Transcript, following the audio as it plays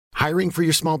Hiring for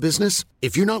your small business?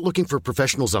 If you're not looking for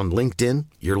professionals on LinkedIn,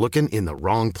 you're looking in the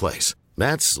wrong place.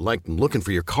 That's like looking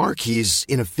for your car keys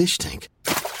in a fish tank.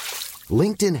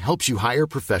 LinkedIn helps you hire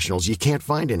professionals you can't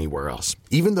find anywhere else,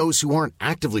 even those who aren't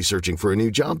actively searching for a new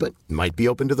job but might be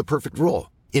open to the perfect role.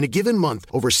 In a given month,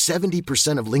 over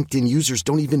 70% of LinkedIn users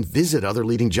don't even visit other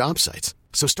leading job sites.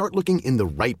 So start looking in the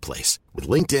right place. With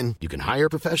LinkedIn, you can hire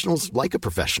professionals like a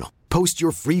professional. Post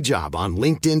your free job on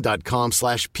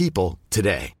linkedin.com/people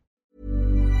today.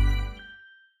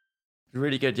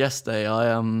 Really good yesterday.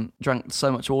 I drank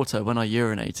so much water when I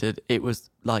urinated. It was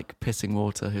like pissing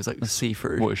water. It was like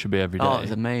see-through. Well, it should be every day. Oh, it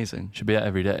was amazing. Should be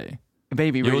every day. It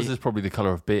made me really... Yours is probably the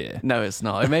colour of beer. No, it's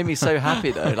not. It made me so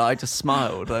happy though. Like I just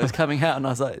smiled. I was coming out and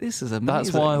I was like, this is amazing.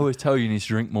 That's why I always tell you need to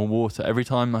drink more water. Every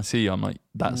time I see you, I'm like,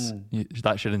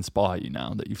 that should inspire you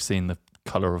now that you've seen the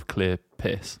colour of clear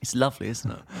piss. It's lovely,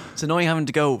 isn't it? It's annoying having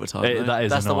to go all the time.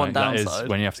 That's the one That downside. is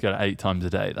when you have to go 8 times a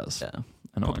day. That's annoying.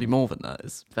 Probably more than that.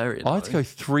 It's very annoying. I had to go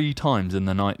 3 times in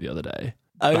the night the other day.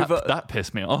 That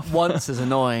pissed me off. Once is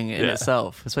annoying in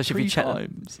itself, especially 3 if you check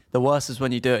times. The worst is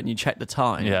when you do it and you check the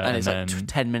time, and it's then, like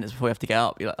 10 minutes before you have to get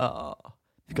up. You're like, oh,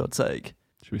 for God's sake.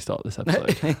 Should we start this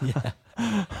episode?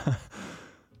 Yeah.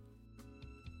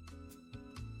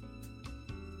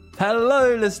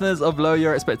 Hello, listeners of Lower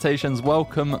Your Expectations.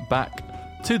 Welcome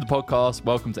back to the podcast.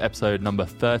 Welcome to episode number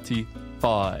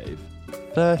 35.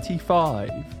 35.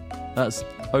 That's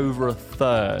over a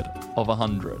third of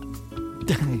 100.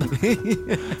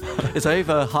 It's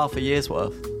over half a year's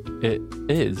worth. It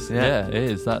is. Yeah, it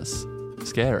is. That's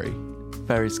scary.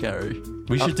 Very scary.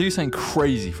 We should do something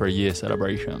crazy for a year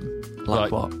celebration.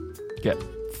 Like what? Get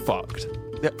fucked.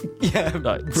 Yeah,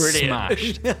 Like brilliant.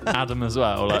 Smashed. Adam as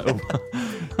well. Like,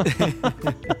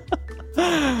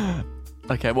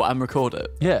 Okay, and record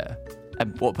it. yeah.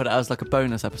 And put it as like a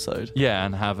bonus episode. Yeah,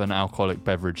 and have an alcoholic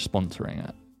beverage sponsoring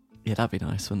it. Yeah, that'd be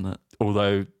nice, wouldn't it?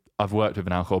 Although I've worked with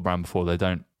an alcohol brand before, they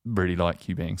don't really like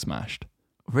you being smashed.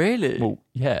 Really? Well,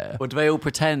 yeah. Or do they all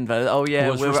pretend that, oh yeah,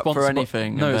 Well, it's we're up for responsible-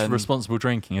 anything? No, and it's then- responsible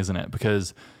drinking, isn't it?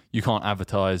 Because you can't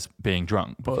advertise being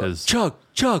drunk because... Chug.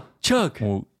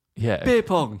 Well, yeah. Beer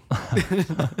pong.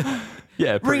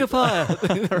 Yeah. Ring of Fire.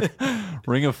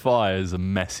 Ring of Fire is a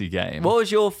messy game. What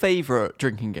was your favourite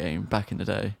drinking game back in the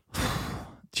day?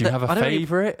 Do you have a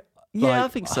favourite? Yeah, I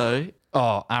think so.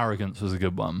 Oh, Arrogance was a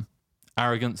good one.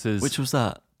 Arrogance is... Which was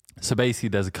that? So basically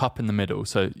there's a cup in the middle.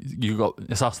 So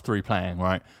it's us 3 playing,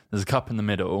 right? There's a cup in the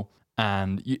middle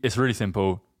and it's really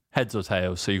simple. Heads or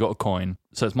tails. So you got a coin.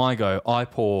 So it's my go. I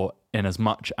pour in as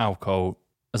much alcohol,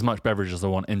 as much beverage as I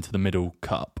want into the middle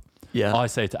cup. Yeah. I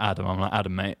say to Adam, I'm like,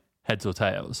 Adam, mate, heads or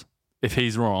tails. If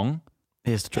he's wrong,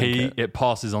 He has to drink it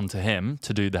passes on to him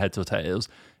to do the heads or tails.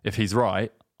 If he's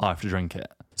right, I have to drink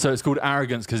it. So it's called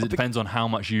Arrogance because it depends on how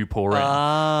much you pour in.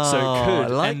 So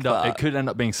it could end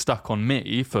up being stuck on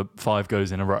me for 5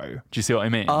 goes in a row. Do you see what I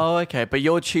mean? Oh, okay. But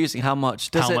you're choosing how much.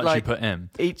 How much you put in.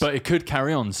 But it could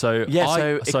carry on. So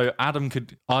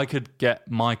I could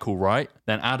get Michael right.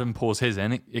 Then Adam pours his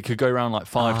in. It could go around like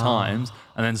 5 times,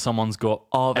 and then someone's got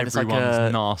everyone's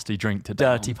like nasty drink to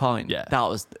down. Dirty pint. Yeah, that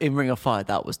was in Ring of Fire.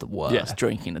 That was the worst.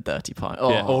 Drinking a dirty pint. Oh.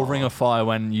 Yeah, or Ring of Fire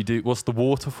when you do. What's the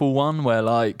waterfall one where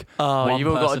like one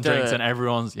person drinks and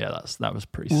everyone's that was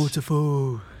pretty.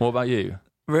 Waterfall. What about you?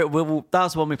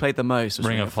 That's the one we played the most. Was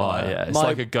Ring of Fire. Yeah, it's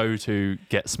like a go-to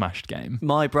get smashed game.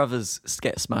 My brother's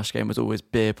get smashed game was always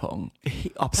beer pong.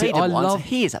 I played it once.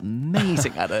 He is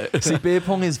amazing at it. See, beer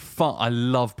pong is fun. I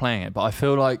love playing it, but I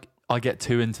feel like I get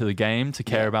too into the game to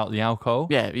care about the alcohol.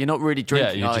 Yeah, you're not really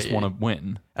drinking. Yeah, you just want to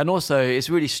win. And also, it's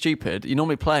really stupid. You're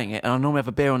normally playing it, and I normally have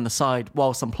a beer on the side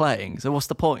whilst I'm playing. So what's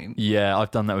the point? Yeah,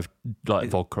 I've done that with like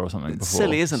vodka or something It's before.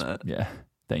 silly, isn't it? Yeah,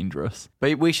 dangerous.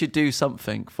 But we should do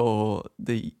something for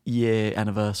the year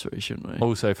anniversary, shouldn't we?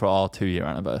 Also for our 2-year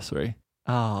anniversary.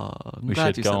 Oh, we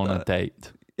should go on a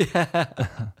date. Yeah.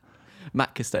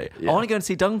 Mac Estate. Yeah. I want to go and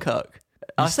see Dunkirk.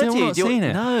 I said still to you, not seen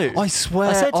it? No. I swear.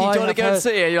 I said to you, do you want to go and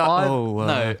see it? You're like,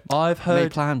 no, I've made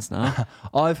heard plans now.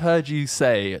 I've heard you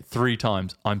say 3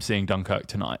 times, I'm seeing Dunkirk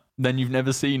tonight. Then you've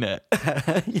never seen it.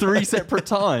 3 separate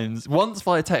times. Once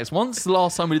via text. Once the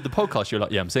last time we did the podcast, you're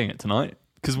like, yeah, I'm seeing it tonight.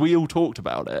 Because we all talked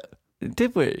about it.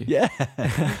 Did we? Yeah.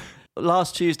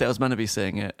 Last Tuesday I was meant to be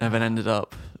seeing it and then ended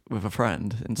up with a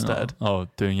friend instead. Oh,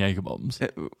 doing Jaeger bombs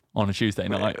on a Tuesday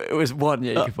night. It was one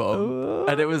Jaeger bomb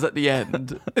and it was at the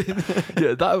end.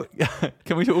 Yeah,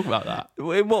 can we talk about that?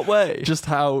 In what way? Just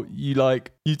how you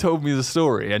told me the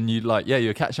story and you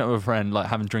were catching up with a friend, like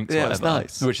having drinks, yeah, whatever, it was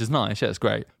nice. Which is nice, yeah, it's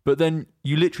great. But then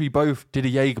you literally both did a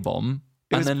Jaeger bomb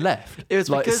and then left. it was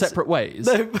like because- separate ways.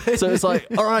 No, So it's like,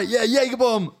 all right, yeah, Jaeger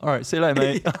bomb. All right, see you later,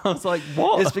 mate. I was like,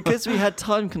 what? It's because we had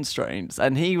time constraints,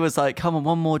 and he was like, "Come on,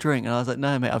 one more drink," and I was like,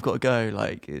 "No, mate, I've got to go.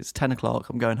 Like, it's 10 o'clock.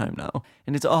 I'm going home now."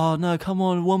 And he's like, "Oh no, come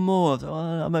on, one more." I was like, "Oh,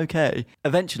 I'm okay."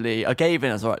 Eventually, I gave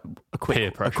in. I was like, "A Peer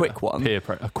quick, pressure. a quick one."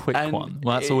 A quick And one.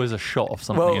 Well, that's it- always a shot of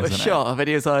something, Well, a isn't shot, and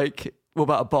he was like, "What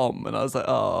about a bomb?" And I was like,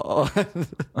 "Oh,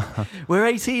 we're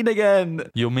 18 again."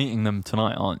 You're meeting them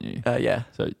tonight, aren't you? Yeah.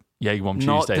 So Jaeger bomb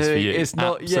Not Tuesdays for doing- you. it's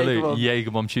not Jaeger Absolute bomb.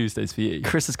 Jaeger bomb Tuesdays for you.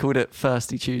 Chris has called it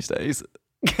Thirsty Tuesdays.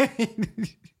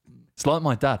 It's like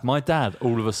my dad. My dad,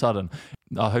 all of a sudden,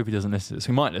 I hope he doesn't listen to this.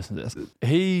 He might listen to this.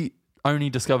 He only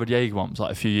discovered Jaeger bombs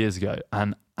like a few years ago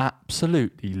and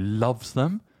absolutely loves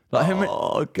them. Like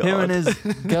Oh, God. him and his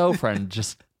girlfriend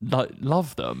just like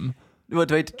love them. What,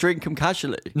 do they drink them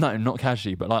casually? No, not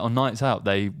casually, but like on nights out,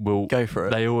 they will Go for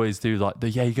it. They always do like the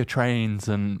Jaeger trains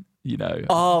and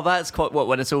Oh, that's quite what,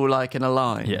 when it's all like in a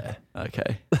line? yeah.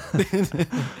 Okay.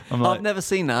 I'm like, I've never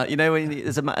seen that. You know, when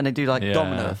there's and they do like Yeah.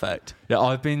 domino effect. yeah,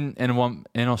 I've been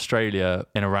in Australia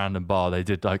in a random bar. They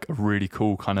did like a really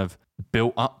cool kind of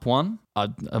built up one. I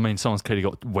mean, someone's clearly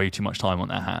got way too much time on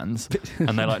their hands, and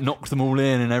they like knocked them all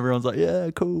in, and everyone's like,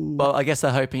 "Yeah, cool." Well, I guess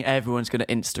they're hoping everyone's going to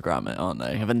Instagram it, aren't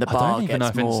they? And then the I bar don't even know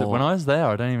gets if more. when I was there,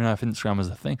 I don't even know if Instagram was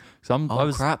a thing. Because Oh I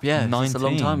was crap! Yeah, 19. it's a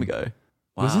long time ago.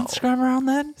 Wow. Was Instagram around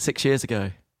then? 6 years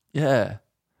ago? Yeah.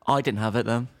 I didn't have it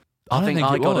then. I don't think think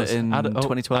I got was. it in Adam,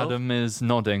 2012. Adam is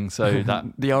nodding, so that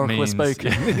The oracle means, has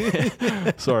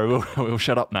spoken. Sorry, we'll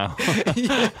shut up now.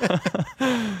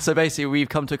 So basically, we've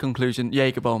come to a conclusion: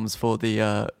 Jaeger bombs for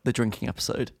the drinking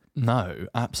episode. No,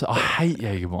 absolutely. I hate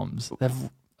Jaeger bombs.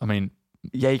 I mean,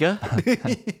 Jaeger.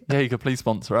 Jaeger, please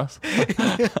sponsor us.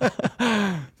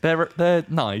 They're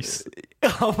nice.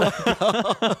 Oh my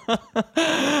god!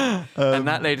 And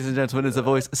that, ladies and gentlemen, is a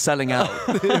voice selling out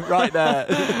right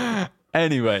there.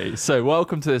 Anyway, so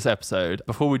welcome to this episode.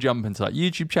 Before we jump into like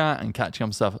YouTube chat and catching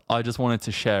up stuff, I just wanted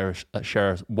to share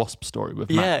a wasp story with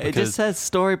Matt. Yeah, it just says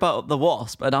story about the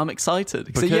wasp, and I'm excited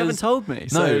because you haven't told me.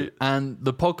 No, and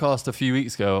the podcast a few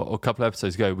weeks ago or a couple of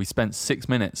episodes ago, we spent 6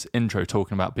 minutes intro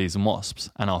talking about bees and wasps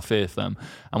and our fear of them.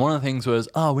 And one of the things was,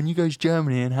 when you go to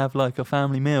Germany and have like a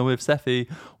family meal with Steffi,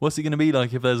 what's it going to be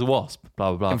like if there's a wasp?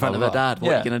 Blah, blah, blah. in front blah, of her blah. dad,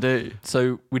 what are you going to do?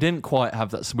 So we didn't quite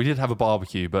have that. So we did have a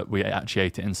barbecue, but we actually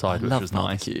ate it inside, which was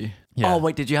nice. Barbecue. Yeah. Oh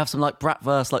wait, did you have some like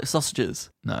bratwurst, like sausages?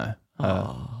 No,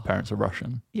 parents are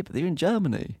Russian. Yeah, but they're in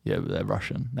Germany. Yeah, but they're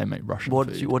Russian. They make Russian What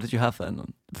food. did you have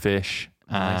then? Fish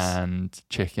Nice. and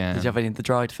chicken. Did you have any of the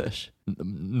dried fish?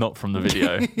 Not from the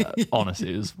video.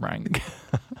 Honestly, it was rank.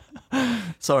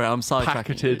 Sorry, I'm sidetracking.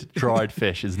 Packeted dried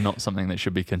fish is not something that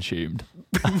should be consumed.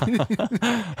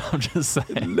 I'm just saying.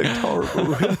 It looked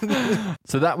horrible.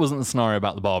 So that wasn't the scenario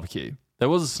about the barbecue. There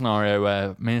was a scenario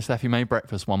where me and Steffi made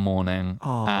breakfast one morning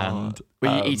and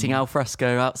Were you eating al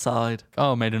fresco outside?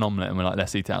 made an omelette and we're like,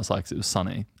 let's eat it outside because it was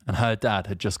sunny. And her dad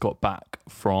had just got back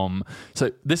from...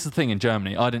 So this is the thing in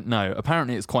Germany, I didn't know.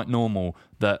 Apparently it's quite normal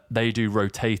that they do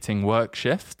rotating work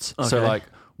shifts. So Okay. like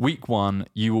week 1,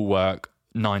 you will work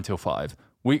 9 till 5.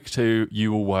 Week 2,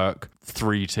 you will work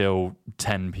 3 till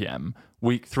 10 p.m.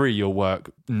 Week 3, you'll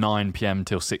work 9 p.m.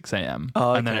 till 6 a.m.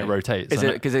 Oh, And then okay. it rotates. Is And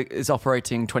it because it's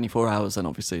operating 24 hours and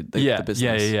obviously the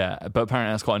business? Yeah. But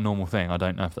apparently that's quite a normal thing. I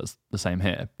don't know if that's the same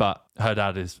here. But her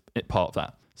dad is part of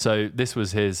that. So this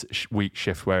was his week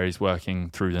shift where he's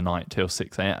working through the night till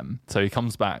 6 a.m. So he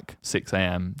comes back 6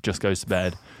 a.m., just goes to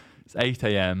bed. It's 8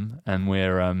 a.m. and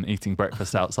we're eating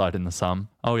breakfast outside in the sun.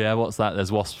 Oh yeah, what's that?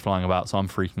 There's wasps flying about, so I'm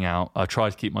freaking out. I tried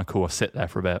to keep my cool. I sit there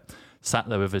for a bit. Sat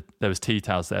there there was tea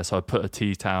towels there, so I put a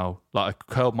tea towel, like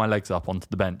I curled my legs up onto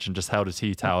the bench and just held a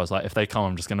tea towel. I was like, if they come,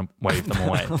 I'm just going to wave them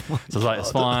away. So I was like,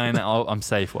 it's fine, I'm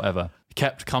safe, whatever.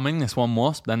 Kept coming, this one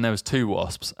wasp, then there was 2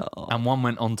 wasps, and one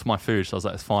went onto my food, so I was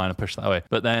like, it's fine, I pushed that away.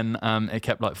 But then it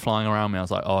kept like flying around me. I was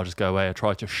like, I'll just go away. I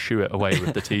tried to shoo it away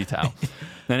with the tea towel.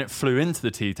 Then it flew into the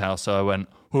tea towel, so I went,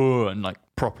 oh, and like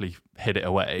properly hid it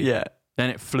away. Yeah. Then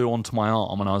it flew onto my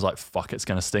arm and I was like, fuck, it's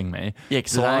going to sting me. Yeah,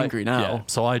 because it's angry now. Yeah,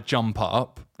 so I jump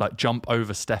over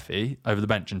Steffi, over the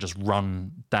bench and just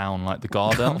run down like the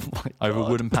garden over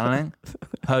wooden paneling.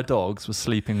 Her dogs were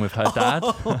sleeping with her dad.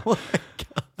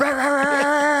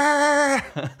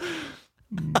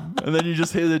 And then you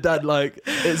just hear the dad like,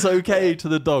 it's okay to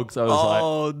the dogs. I was like,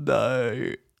 Oh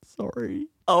no. sorry.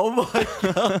 Oh my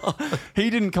god. He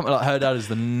didn't come, like her dad is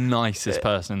the nicest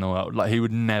person in the world. Like he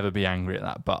would never be angry at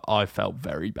that, but I felt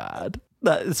very bad.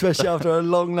 That, especially after a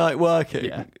long night working.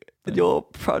 Yeah. And you're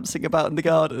prancing about in the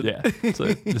garden. Yeah. So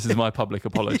this is my public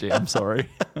apology. I'm sorry.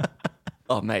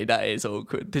 Oh, mate, that is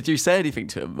awkward. Did you say anything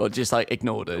to him or just like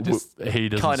ignored it? Just He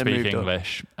doesn't kinda speak moved on?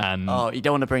 English, and Oh, you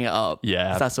don't want to bring it up.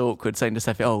 Yeah. 'Cause that's awkward saying to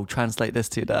Steffi, oh, translate this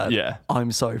to your dad. Yeah.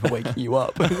 I'm sorry for waking you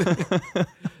up.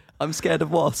 I'm scared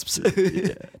of wasps.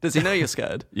 Does he know you're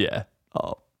scared? yeah,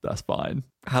 Oh, that's fine.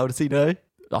 how does he know?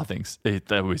 I think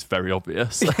that was very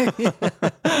obvious.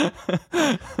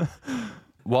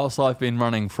 Whilst I've been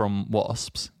running from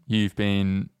wasps, you've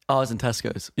been. I was in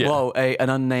Tesco's. Yeah. Well, an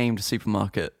unnamed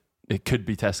supermarket. It could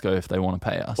be Tesco if they want to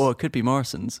pay us. Or it could be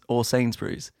Morrison's or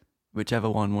Sainsbury's, whichever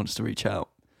one wants to reach out.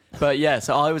 But yeah,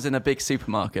 so I was in a big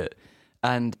supermarket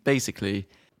and basically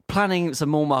planning some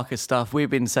more market stuff. We've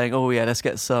been saying, oh yeah, let's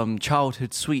get some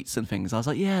childhood sweets and things. I was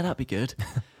like, yeah, that'd be good.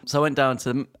 So I went down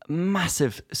to the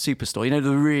massive superstore, you know,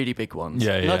 the really big ones.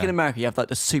 Yeah, Like yeah. in America, you have like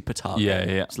the super Target. Yeah,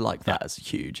 yeah. It's like that. It's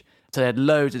huge. So they had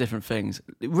loads of different things.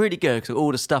 Really good because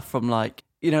all the stuff from like,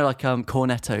 you know, like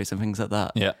Cornettos and things like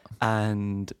that. Yeah.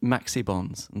 And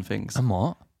Maxibons and things. And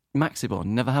what? Maxibon,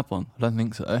 never had one. I don't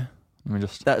think so. Let me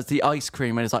just. That's the ice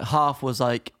cream, and it's like half was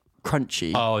like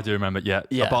crunchy. Oh, I do remember. Yeah.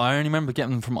 Yeah. But I only remember getting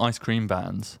them from ice cream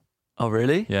vans. Oh,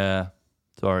 really? Yeah.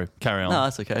 Sorry. Carry on. No,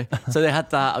 that's okay. So they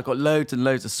had that. I got loads and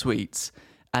loads of sweets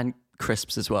and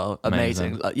crisps as well. Amazing.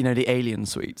 Amazing. Like, you know, the alien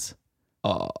sweets.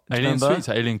 Oh, you alien remember? sweets,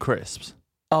 alien crisps.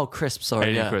 Oh, crisps, sorry.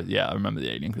 Alien yeah. crisps. Yeah, I remember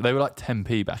the alien. They were like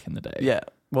 10p back in the day. Yeah.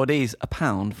 Well, these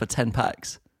 £1 for 10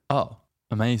 packs. Oh,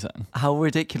 amazing. How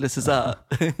ridiculous is that?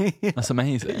 That's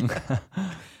amazing.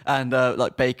 And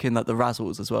like bacon, like the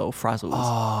Razzles as well, Frazzles.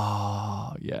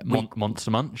 Oh, yeah.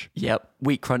 Monster Munch. Yep.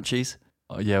 Wheat crunchies.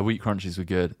 Oh, yeah, wheat crunchies were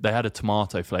good. They had a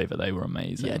tomato flavour. They were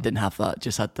amazing. Yeah, didn't have that.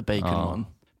 Just had the bacon Oh. one.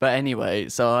 But anyway,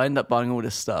 so I ended up buying all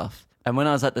this stuff. And when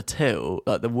I was at the till,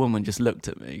 like the woman just looked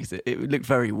at me because it looked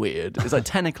very weird. It was like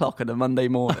 10 o'clock on a Monday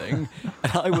morning.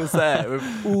 And I was there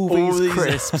with all these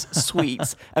crisps,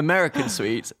 sweets, American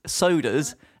sweets,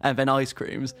 sodas, and then ice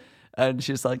creams. And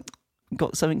she's like,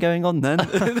 got something going on then.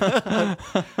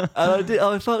 And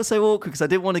I felt so awkward because I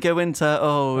didn't want to go into,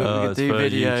 we could it's do for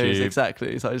videos. YouTube.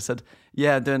 Exactly. So I just said,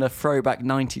 yeah, I'm doing a throwback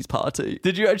 90s party.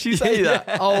 Did you actually say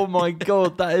that? Oh my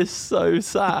God, that is so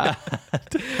sad.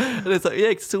 And it's like, yeah,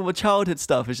 it's all my childhood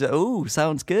stuff. And she's like, oh,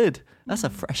 sounds good. That's a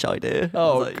fresh idea. I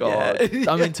Oh was like, God.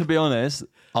 yeah. I mean, to be honest,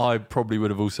 I probably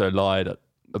would have also lied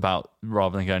about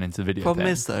rather than going into the video. Problem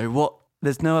thing. is though,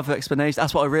 there's no other explanation.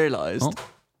 That's what I realised. Oh,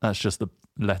 that's just the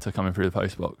letter coming through the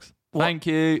post box. Thank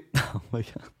you. Oh my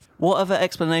God. What other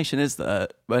explanation is there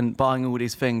when buying all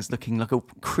these things looking like a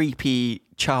creepy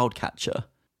child catcher?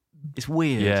 It's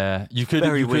weird. Yeah, you could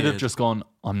Very have weird. just gone,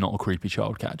 I'm not a creepy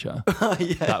child catcher.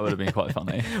 Yeah. That would have been quite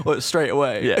funny. Well, straight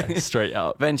away. Yeah, straight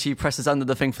up. Then she presses under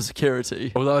the thing for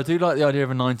security. Although I do like the idea of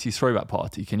a 90s throwback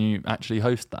party. Can you actually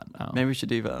host that now? Maybe we should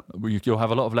do that. You'll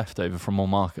have a lot of leftover from more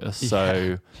Marcus,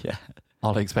 so Yeah.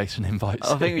 I'll expect an invite.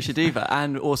 I think we should do that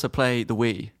and also play the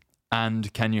Wii.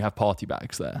 And can you have party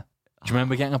bags there? Do you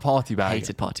remember getting a party bag?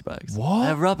 Hated party bags. What?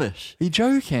 They're rubbish. Are you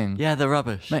joking? Yeah, they're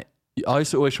rubbish. Mate, I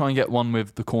used to always try and get one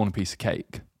with the corner piece of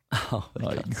cake. Oh, my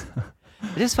Like, God.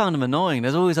 I just found them annoying.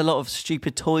 There's always a lot of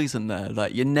stupid toys in there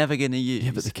like you're never going to use.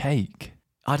 yeah, but the cake.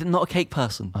 I'm not a cake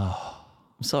person. Oh,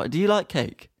 I'm sorry. Do you like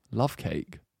cake? love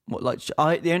cake. What, like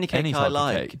the only cake Any I type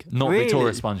like. of cake. Not Really?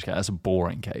 Victoria sponge cake. That's a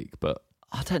boring cake, but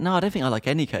I don't know. I don't think I like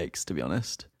any cakes, to be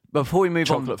honest. But before we move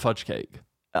chocolate fudge cake.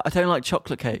 on, I don't like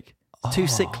chocolate cake. It's too Oh.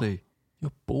 sickly.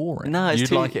 You're boring. No, it's You'd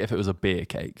too- like it if it was a beer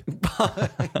cake.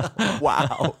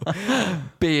 Wow.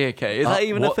 Beer cake. Is that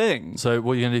even a what- thing? So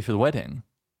what are you going to do for the wedding?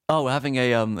 Oh, we're having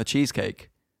a cheesecake.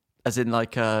 As in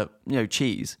like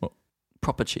cheese. What?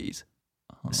 Proper cheese.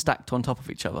 Stacked on top of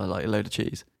each other like a load of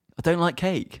cheese. I don't like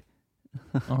cake.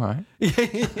 All right.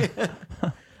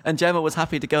 And Gemma was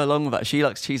happy to go along with that. She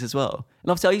likes cheese as well.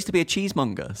 And obviously I used to be a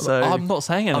cheesemonger, so I'm not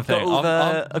saying I've got anything. all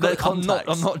I've got the I'm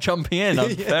contacts. not jumping in.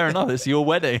 Fair enough. It's your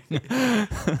wedding.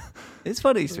 It's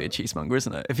funny to be a cheesemonger,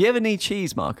 isn't it? If you ever need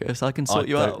cheese, Marcus, I can sort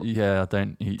you out. Yeah, I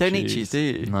don't eat Don't cheese. eat cheese, do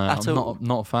you? No, At I'm all?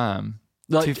 not a fan.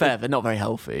 To be fair, they're not very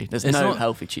healthy. There's It's no not-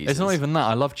 healthy cheeses. It's not even that.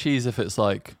 I love cheese if it's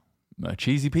like a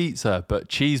cheesy pizza, but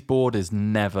cheese board is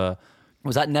never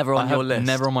Was that never on your list?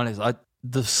 Never on my list.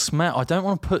 The smell. I don't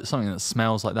want to put something that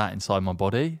smells like that inside my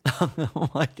body. Oh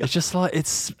my god. It's just like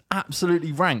it's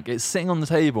absolutely rank. It's sitting on the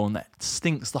table and that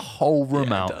stinks the whole room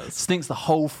Yeah, it out. does. Stinks the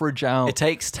whole fridge out. It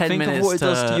takes 10 Think minutes of what it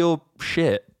does to your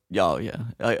shit. Oh yeah.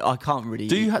 I can't really.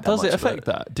 Do you? eat Does that it much of affect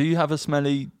that? Do you have a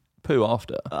smelly poo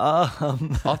after?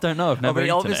 I don't know. I've I never mean,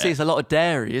 eaten obviously it. it's a lot of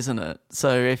dairy, isn't it?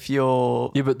 So if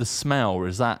you're Yeah, but the smell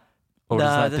is that, or Nah,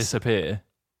 does that this- disappear?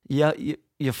 yeah,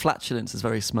 your flatulence is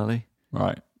very smelly.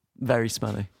 Right. Very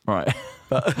smelly. Right.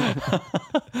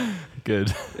 Good.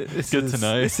 This Good is, to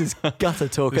know. This is gutter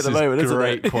talk This at the is moment, isn't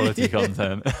great it? quality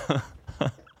content.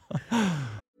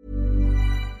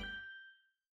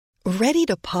 Ready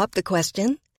to pop the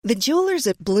question? The jewelers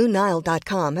at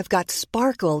BlueNile.com have got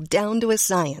sparkle down to a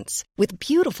science with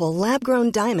beautiful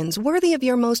lab-grown diamonds worthy of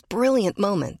your most brilliant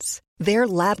moments. Their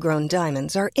lab-grown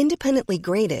diamonds are independently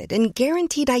graded and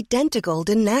guaranteed identical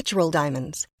to natural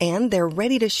diamonds, and they're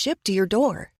ready to ship to your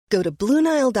door. Go to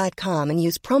BlueNile.com and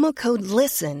use promo code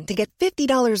LISTEN to get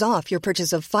 $50 off your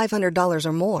purchase of $500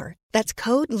 or more. That's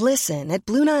code LISTEN at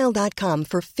BlueNile.com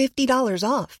for $50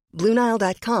 off.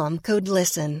 BlueNile.com, code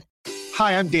LISTEN.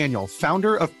 Hi, I'm Daniel,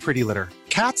 founder of Pretty Litter.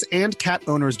 Cats and cat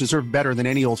owners deserve better than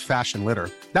any old-fashioned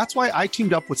litter. That's why I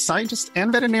teamed up with scientists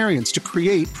and veterinarians to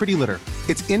create Pretty Litter.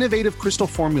 Its innovative crystal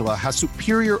formula has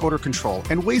superior odor control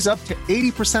and weighs up to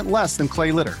 80% less than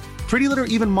clay litter. Pretty Litter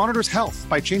even monitors health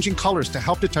by changing colors to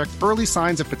help detect early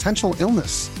signs of potential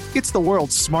illness. It's the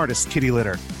world's smartest kitty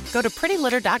litter. Go to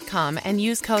prettylitter.com and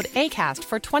use code ACAST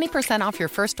for 20% off your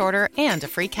first order and a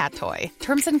free cat toy.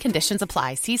 Terms and conditions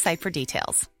apply. See site for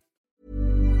details.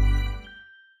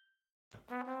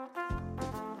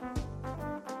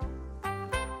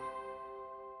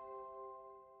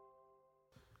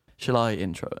 Shall I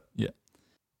intro it? Yeah.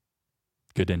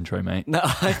 Good intro, mate. No,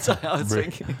 I was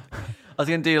thinking. I was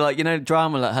going to do like, you know,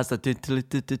 drama that has the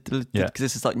because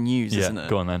this is like news, isn't it?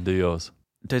 Go on then, do yours.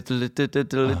 You're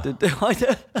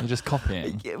just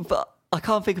copying. Yeah, but I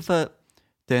can't think of a.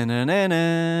 Sounds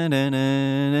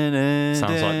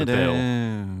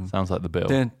like the bill.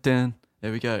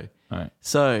 There we go. All right.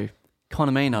 So,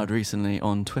 Conor Maynard recently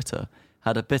on Twitter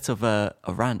had a bit of a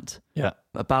rant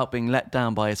about being let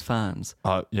down by his fans.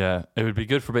 Yeah. It would be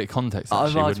good for a bit of context. I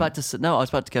was about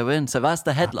to go in. So that's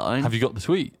the headline. Have you got the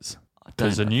tweets?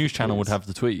 Because a news channel would have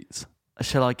the tweets.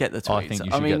 Shall I get the tweets? I think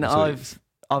you should get the tweets.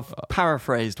 I've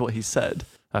paraphrased what he said.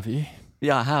 Have you?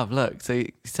 Yeah, I have. Look, so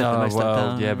he said the most let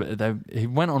down. Yeah, but he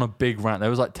went on a big rant. There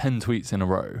was like 10 tweets in a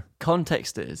row.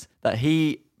 Context is that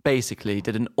he basically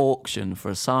did an auction for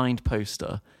a signed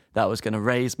poster that was going to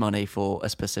raise money for a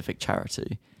specific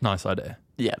charity. Nice idea.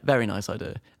 Yeah, very nice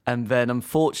idea. And then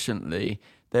unfortunately,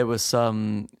 there was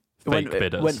some fake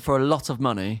bidders. It went for a lot of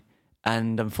money,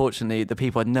 and unfortunately, the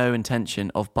people had no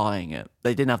intention of buying it.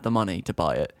 They didn't have the money to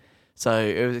buy it. So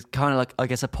it was kind of like, I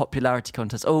guess, a popularity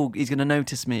contest. Oh, he's going to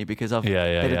notice me because I've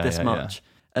bidded this much.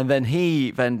 Yeah. And then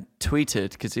he then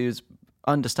tweeted, because he was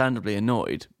understandably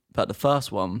annoyed about the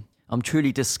first one, I'm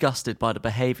truly disgusted by the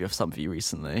behaviour of some of you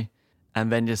recently.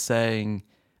 And then just saying,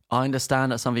 I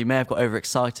understand that some of you may have got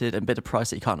overexcited and bid a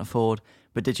price that you can't afford,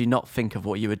 but did you not think of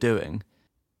what you were doing?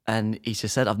 And he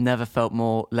just said, I've never felt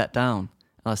more let down.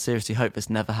 And I seriously hope this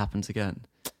never happens again.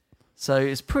 So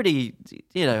it's pretty,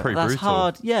 that's brutal.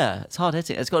 hard. Yeah, it's hard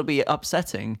hitting. It's got to be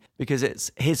upsetting because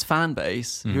it's his fan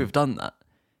base who have done that.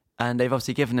 And they've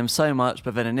obviously given him so much,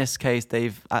 but then in this case,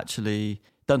 they've actually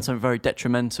done something very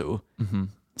detrimental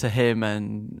to him.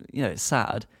 And, it's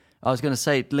sad. I was going to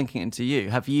say, linking it into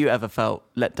you, have you ever felt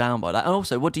let down by that? And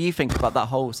also, what do you think about that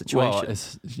whole situation? Well,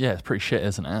 it's pretty shit,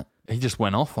 isn't it? He just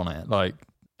went off on it. Like,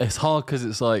 it's hard because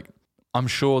it's like, I'm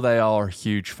sure they are a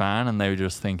huge fan and they were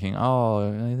just thinking,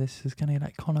 oh, this is going to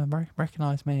let Conor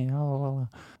recognise me. Oh,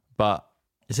 but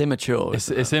it's immature.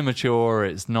 It's immature.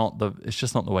 It's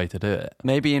just not the way to do it.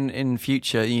 Maybe in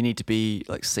future you need to be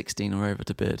like 16 or over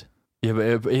to bid. Yeah,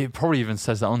 but it probably even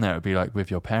says that on there. It'd be like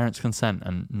with your parents' consent,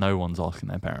 and no one's asking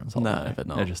their parents. No, but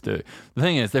not. They just do it. The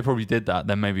thing is, they probably did that.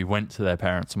 Then maybe went to their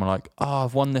parents and were like, "Oh,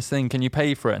 I've won this thing. Can you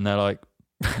pay for it?" And they're like,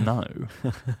 "No."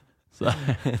 So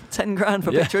 10 grand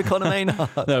for a picture of Conor Maynard.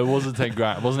 No, it wasn't 10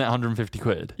 grand. Wasn't it 150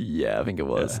 quid? Yeah, I think it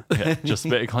was. Yeah. Just a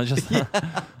bit of conscious. Yeah,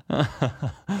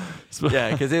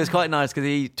 because it was quite nice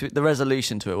because the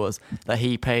resolution to it was that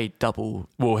he paid double.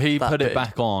 Well, he put it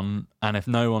back on, and if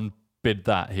no one bid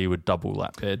that, he would double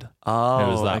that bid. Oh, it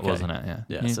was that, okay. wasn't it?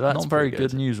 Yeah. So that's not very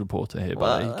good news reporter here,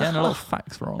 but you're getting a lot of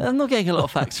facts wrong. I'm not getting a lot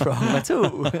of facts wrong at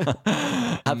all.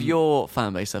 Have your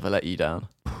fan base ever let you down,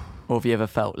 or have you ever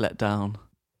felt let down?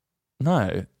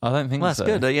 No, I don't think that's so.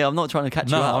 That's good. Yeah, I'm not trying to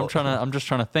catch you out. I'm just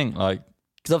trying to think, like,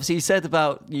 because obviously you said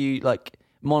about you like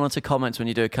monitor comments when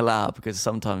you do a collab because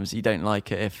sometimes you don't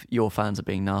like it if your fans are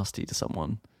being nasty to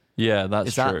someone. Yeah,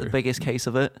 that's true. Is that the biggest case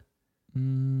of it?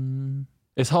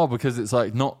 It's hard because it's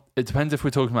like it depends if we're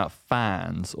talking about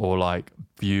fans or like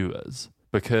viewers,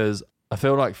 because I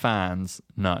feel like fans,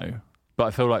 no, but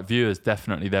I feel like viewers,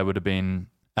 definitely there would have been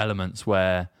elements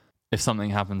where if something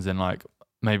happens in like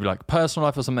maybe like personal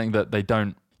life or something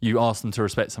that you ask them to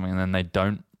respect something and then they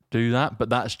don't do that, but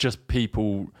that's just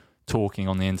people talking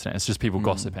on the internet. It's just people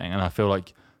gossiping, and I feel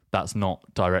like that's not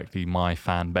directly my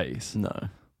fan base. No.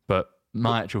 But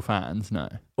my actual fans, no.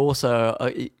 Also,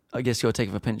 I guess you're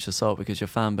taking a pinch of salt because your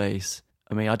fan base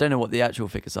I mean, I don't know what the actual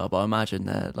figures are, but I imagine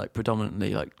they're like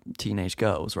predominantly like teenage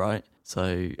girls, right?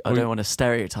 So I don't want to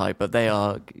stereotype, but they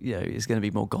are, it's going to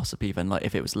be more gossipy than like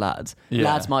if it was lads. Yeah.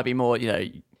 Lads might be more,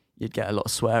 you'd get a lot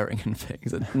of swearing and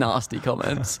things and nasty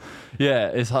comments. Yeah,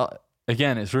 it's hard.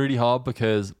 Again, it's really hard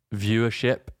because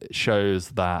viewership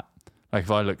shows that, like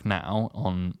if I look now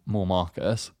on More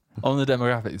Marcus, on the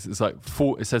demographics, it's like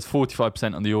it says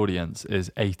 45% of the audience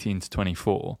is 18 to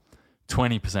 24.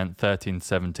 20% 13 to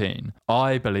 17.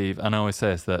 I believe, and I always say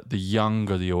this, that the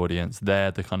younger the audience,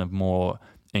 they're the kind of more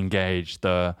engaged,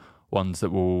 the ones that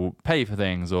will pay for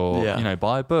things or,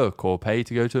 buy a book or pay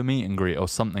to go to a meet and greet or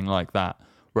something like that.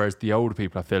 Whereas the older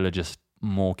people, I feel, are just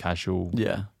more casual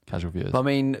viewers. But I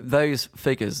mean, those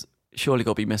figures surely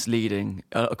got to be misleading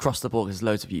across the board, because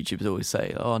loads of YouTubers always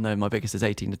say, oh no, my biggest is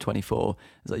 18 to 24.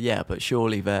 It's like, yeah, but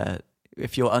surely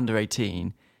if you're under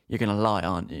 18, you're going to lie,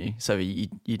 aren't you? So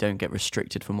you don't get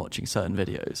restricted from watching certain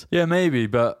videos. Yeah, maybe,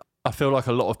 but I feel like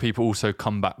a lot of people also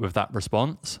come back with that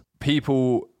response.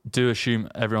 People do assume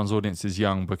everyone's audience is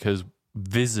young because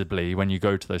visibly when you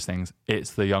go to those things,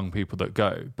 it's the young people that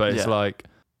go. But it's like,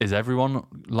 is everyone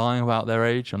lying about their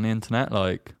age on the internet?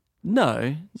 Like,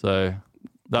 no. So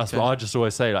that's what I just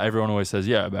always say. Like, everyone always says,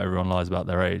 yeah, but everyone lies about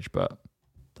their age, but I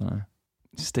don't know.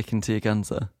 Sticking to your guns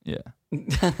there. Yeah.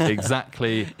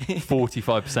 Exactly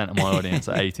 45% of my audience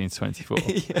are 18 to 24.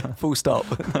 Yeah, full stop.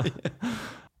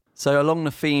 So along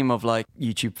the theme of like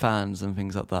YouTube fans and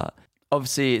things like that,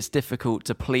 obviously it's difficult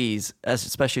to please,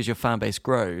 especially as your fan base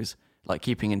grows, like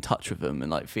keeping in touch with them and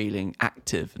like feeling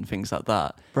active and things like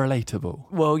that.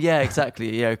 Relatable. Well, yeah,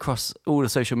 exactly. Across all the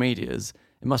social medias,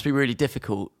 it must be really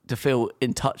difficult to feel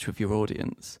in touch with your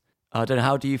audience. I don't know.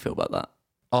 How do you feel about that?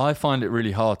 I find it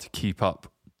really hard to keep up,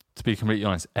 to be completely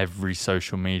honest, every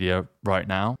social media right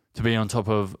now. To be on top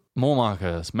of More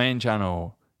Marcus, main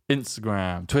channel,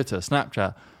 Instagram, Twitter,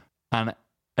 Snapchat, and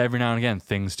every now and again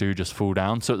things do just fall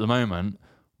down. So at the moment,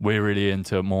 we're really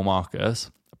into More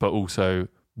Marcus, but also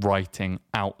writing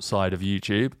outside of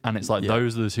YouTube. And it's like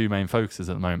those are the two main focuses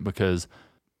at the moment, because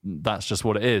that's just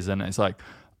what it is. And it's like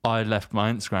I left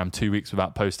my Instagram 2 weeks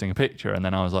without posting a picture, and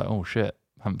then I was like, oh shit,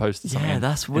 I haven't posted something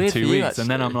that's weird in 2 for you, weeks. And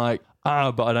then I'm like,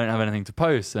 but I don't have anything to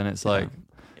post. And it's like,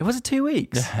 it was 2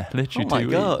 weeks. Yeah, literally 2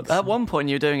 weeks. Oh my God. At one point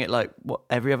you were doing it like, what,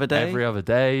 every other day? Every other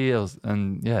day. It's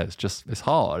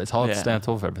hard. It's hard to stay on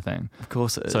top of everything. Of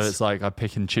course it is. So it's like I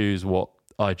pick and choose what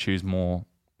I choose more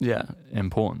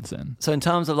importance in. So in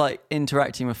terms of like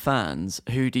interacting with fans,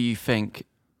 who do you think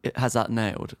it has that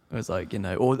nailed? Or is like,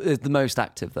 or is the most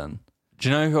active then? Do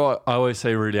you know who I always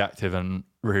say really active and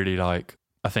really like,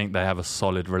 I think they have a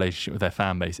solid relationship with their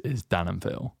fan base is Dan and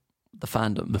Phil. The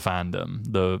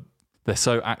fandom. They're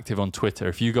so active on Twitter.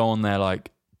 If you go on their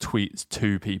like tweets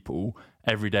to people,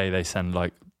 every day they send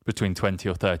like between 20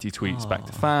 or 30 tweets back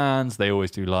to fans. They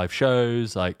always do live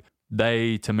shows. Like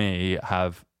they, to me,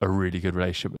 have a really good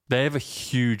relationship. They have a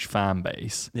huge fan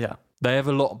base. Yeah. They have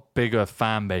a lot bigger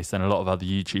fan base than a lot of other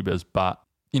YouTubers, but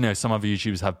some other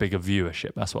YouTubers have bigger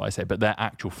viewership. That's what I say. But their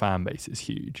actual fan base is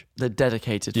huge. The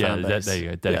dedicated fan base. There you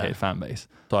go. Dedicated fan base.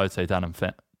 So I would say Dan and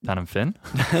Finn. Dan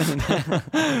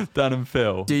and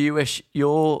Phil. Do you wish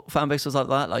your fan base was like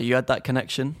that? Like you had that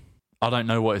connection? I don't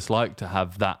know what it's like to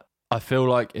have that. I feel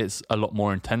like it's a lot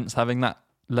more intense having that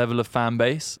level of fan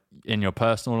base in your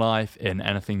personal life, in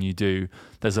anything you do.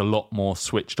 There's a lot more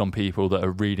switched on people that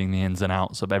are reading the ins and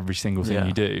outs of every single thing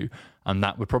you do. And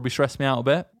that would probably stress me out a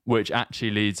bit, which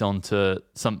actually leads on to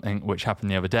something which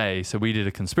happened the other day. So we did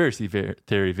a conspiracy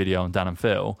theory video on Dan and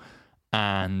Phil,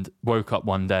 and woke up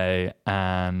one day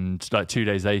and like 2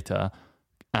 days later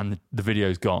and the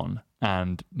video's gone,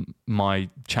 and my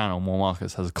channel, More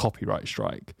Marcus, has a copyright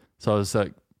strike. So I was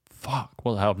like, fuck,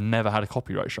 what the hell? I've never had a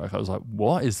copyright strike. I was like,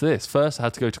 what is this? First I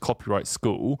had to go to copyright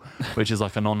school, which is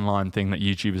like an online thing that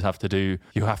YouTubers have to do.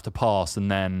 You have to pass,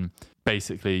 and then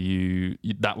basically you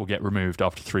that will get removed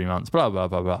after 3 months, blah, blah,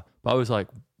 blah, blah. But I was like,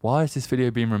 why is this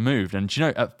video being removed? And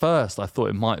at first I thought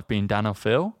it might have been Dan or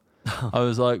Phil. I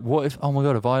was like, what if, oh my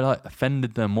God, have I like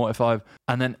offended them? What if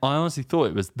and then I honestly thought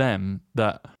it was them,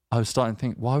 that I was starting to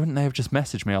think, why wouldn't they have just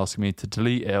messaged me asking me to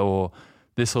delete it or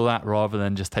this or that, rather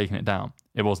than just taking it down?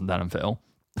 It wasn't Dan and Phil.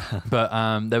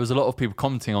 But there was a lot of people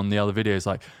commenting on the other videos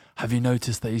like, have you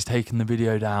noticed that he's taken the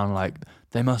video down? Like,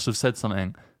 they must have said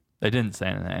something. They didn't say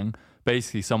anything.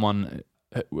 Basically,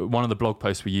 one of the blog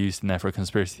posts we used in there for a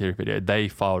conspiracy theory video, they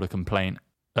filed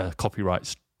a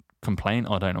copyright complaint.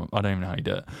 I don't even know how you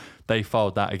do it. They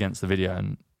filed that against the video,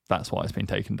 and that's why it's been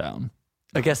taken down.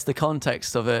 I guess the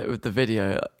context of it with the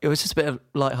video, it was just a bit of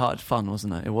lighthearted fun,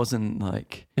 wasn't it? It wasn't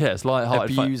like it's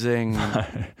lighthearted abusing.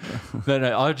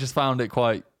 No, I just found it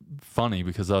quite funny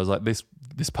because I was like, this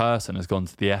this person has gone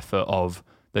to the effort of,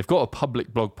 they've got a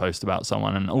public blog post about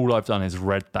someone, and all I've done is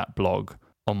read that blog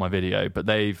on my video, but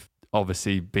they've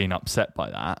obviously been upset by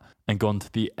that and gone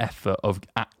to the effort of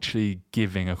actually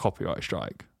giving a copyright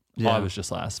strike. Yeah. I was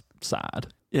just like, that's sad.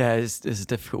 Yeah, it's a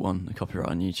difficult one, the copyright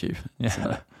on YouTube.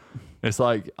 Yeah. It's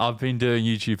like, I've been doing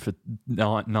YouTube for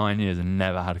 9 years and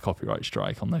never had a copyright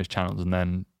strike on those channels. And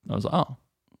then I was like, oh,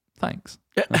 thanks.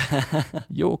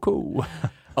 You're cool.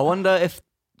 I wonder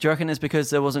do you reckon it's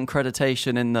because there wasn't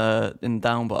accreditation in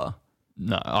Downbar?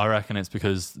 No, I reckon it's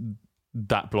because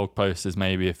that blog post is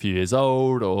maybe a few years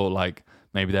old, or like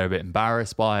maybe they're a bit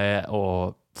embarrassed by it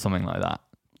or something like that.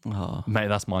 Oh. Mate,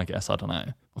 that's my guess. I don't know.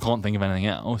 I can't think of anything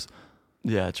else.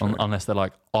 Yeah, true. Unless they're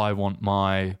like, I want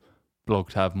my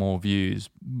blog to have more views.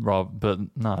 But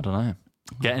no, I don't know.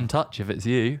 Get in touch if it's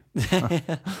you.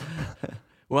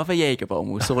 We'll have a Jaeger bomb.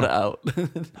 We'll sort it out. No,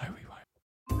 we won't.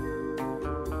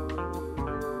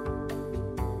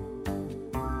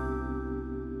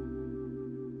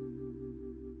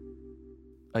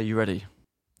 Are you ready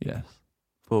Yes.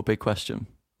 for a big question?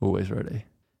 Always ready.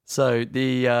 So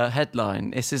the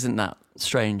headline, this isn't that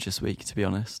strange this week, to be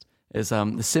honest, is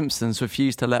The Simpsons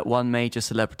refused to let one major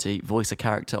celebrity voice a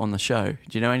character on the show.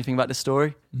 Do you know anything about this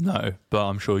story? No, but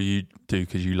I'm sure you do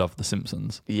because you love The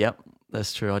Simpsons. Yep,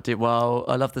 that's true. I did. Well,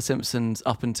 I loved The Simpsons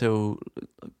up until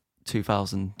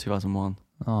 2000, 2001.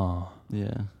 Oh, Yeah,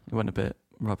 it went a bit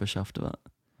rubbish after that.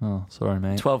 oh, sorry,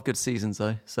 mate. 12 good seasons,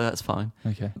 though, so that's fine.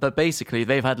 Okay. But basically,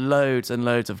 they've had loads and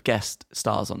loads of guest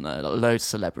stars on there, like loads of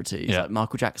celebrities. Yeah. Like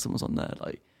Michael Jackson was on there,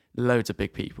 like loads of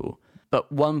big people. But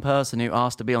one person who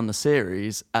asked to be on the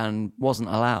series and wasn't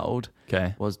allowed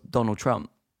Okay. was Donald Trump.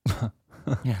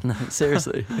 Yeah, no,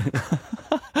 seriously.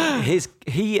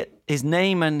 His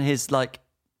name and his like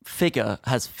figure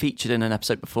has featured in an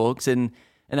episode before. Because in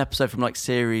an episode from like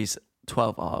series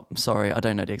 12, I'm sorry, I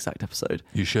don't know the exact episode.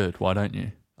 You should. Why don't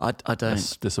you? I don't.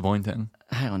 That's disappointing.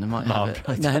 Hang on, it might No, have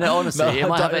it. No, honestly, it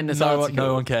might have it in this article.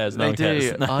 No one cares. No They one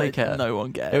cares. do. I care. No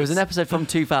one cares. It was an episode from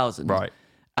 2000. Right.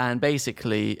 And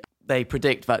basically, they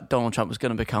predict that Donald Trump was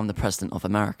going to become the president of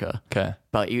America. Okay.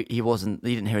 But he wasn't,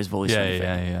 he didn't hear his voice or Yeah,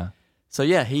 anything. yeah. So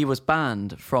yeah, he was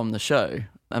banned from the show.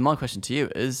 And my question to you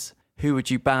is, who would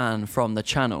you ban from the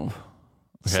channel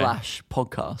Okay. /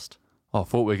 podcast? Oh, I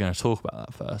thought we were going to talk about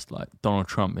that first. Like Donald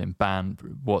Trump being banned.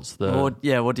 What's the... What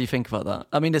do you think about that?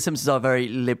 I mean, The Simpsons are a very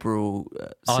liberal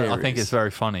series. I think it's very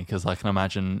funny because I can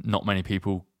imagine not many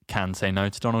people can say no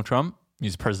to Donald Trump.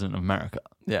 He's president of America.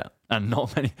 Yeah. And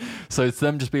not many. So it's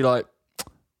them just be like,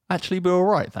 actually, we're all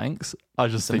right, thanks. I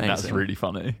just think that's amazing. really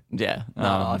funny. Yeah. No,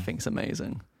 I think it's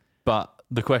amazing. But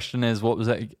the question is, what was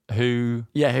it? Who?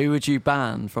 Yeah, who would you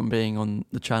ban from being on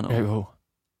the channel?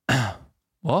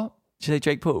 What? Did you say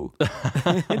Jake Paul?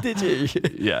 Did you?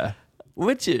 Yeah.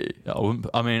 Would you?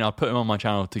 I mean, I put him on my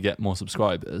channel to get more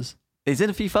subscribers. He's in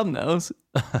a few thumbnails.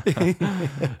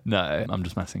 No, I'm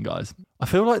just messing, guys. I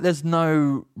feel like there's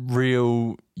no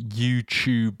real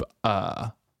YouTube.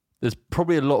 There's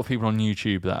probably a lot of people on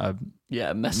YouTube that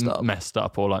are messed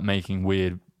up or like making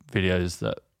weird videos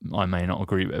that I may not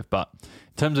agree with. But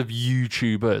in terms of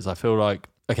YouTubers, I feel like,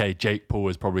 okay, Jake Paul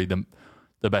is probably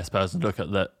the best person to look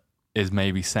at that is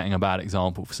maybe setting a bad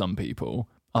example for some people.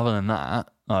 Other than that,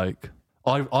 like,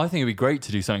 I think it'd be great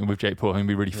to do something with Jake Paul. I think it'd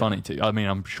be really funny too. I mean,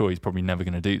 I'm sure he's probably never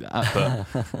going to do that,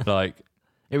 but like,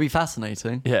 It'd be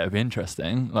fascinating. yeah, it'd be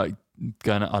interesting. Like,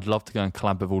 I'd love to go and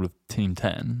collab with all of Team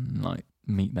 10, and, like,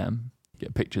 meet them,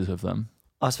 get pictures of them.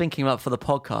 I was thinking about for the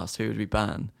podcast, who would we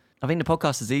ban? I think the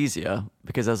podcast is easier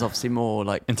because there's obviously more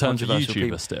like In terms of controversial YouTuber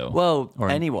people. still? Well, Or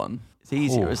in- anyone. It's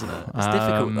easier, Ooh. isn't it? It's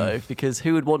difficult though because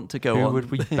who would want to go Who on? would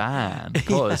we ban?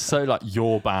 God, it's so like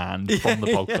you're banned from the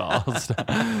podcast.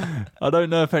 I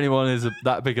don't know if anyone is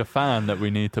that big a fan that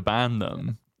we need to ban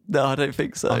them. No, I don't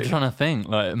think so. I'm trying to think.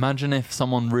 Like, imagine if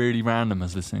someone really random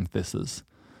was listening to this as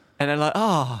And they're like,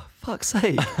 oh, fuck's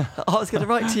sake. I was going to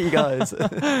write to you guys.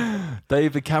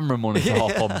 David Cameron wanted to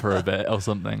hop on for a bit or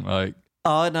something. Like,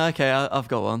 Oh, no, okay, I've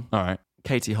got one. all right.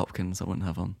 Katie Hopkins, I wouldn't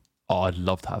have on. Oh, I'd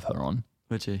love to have her on.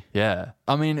 Would you? Yeah.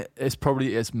 I mean, it's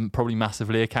probably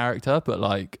massively a character, but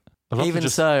like, I'd love to Even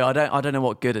just, so, I don't know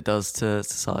what good it does to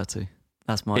society.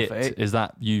 That's my fate. Is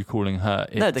that you calling her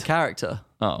it? No, the character.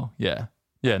 Oh, yeah.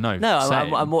 Yeah, no. No,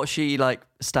 same. I'm what she like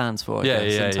stands for. I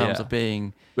guess, in terms of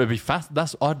being. It'd be fast.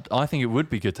 I think it would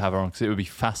be good to have her on because it would be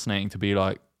fascinating to be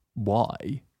like,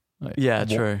 why? Like, Yeah,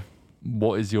 true.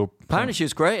 What is your? Apparently, she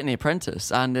was great in The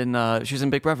Apprentice, and she was in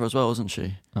Big Brother as well, wasn't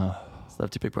she?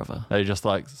 Celebrity Big Brother. They just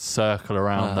like circle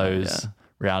around those yeah.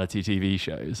 reality TV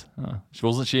shows.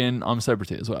 Wasn't she in I'm a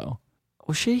Celebrity as well?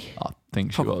 Was she? I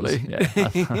think she Probably. was.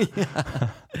 Yeah.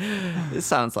 It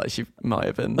sounds like she might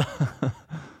have been.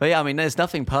 But yeah, I mean, there's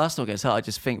nothing personal against her. I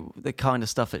just think the kind of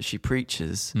stuff that she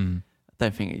preaches, I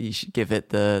don't think you should give it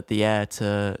the air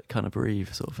to kind of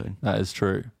breathe, sort of thing. That is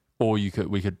true. Or we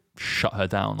could shut her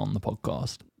down on the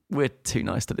podcast. We're too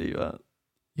nice to do that.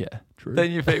 Yeah, true.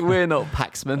 Then you think we're not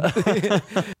Paxman.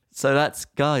 So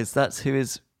that's who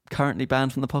is currently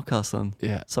banned from the podcast then.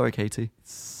 Yeah. Sorry, Katie.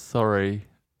 Sorry.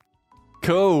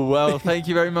 Cool. Well, thank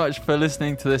you very much for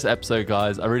listening to this episode,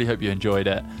 guys. I really hope you enjoyed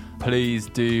it. Please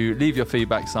do leave your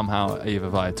feedback somehow, either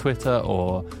via Twitter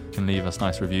or you can leave us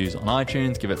nice reviews on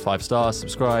iTunes. Give it 5 stars,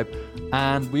 subscribe,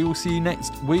 and we will see you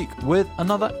next week with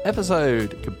another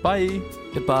episode. Goodbye.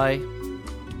 Goodbye.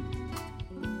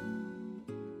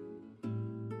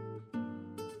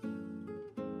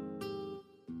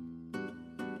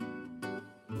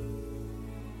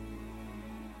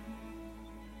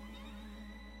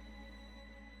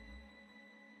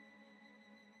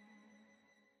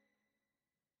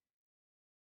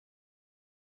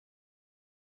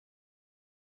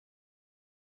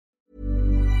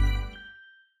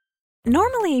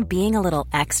 Normally, being a little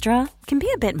extra can be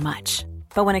a bit much,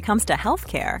 but when it comes to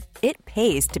healthcare, it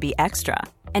pays to be extra.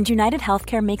 And United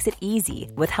Healthcare makes it easy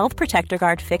with Health Protector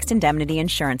Guard fixed indemnity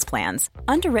insurance plans.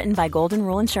 Underwritten by Golden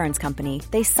Rule Insurance Company,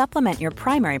 they supplement your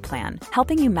primary plan,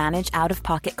 helping you manage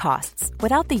out-of-pocket costs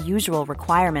without the usual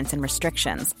requirements and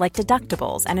restrictions like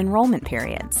deductibles and enrollment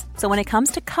periods. So when it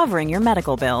comes to covering your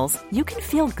medical bills, you can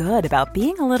feel good about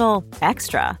being a little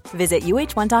extra. Visit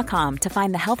UH1.com to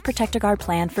find the Health Protector Guard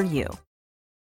plan for you.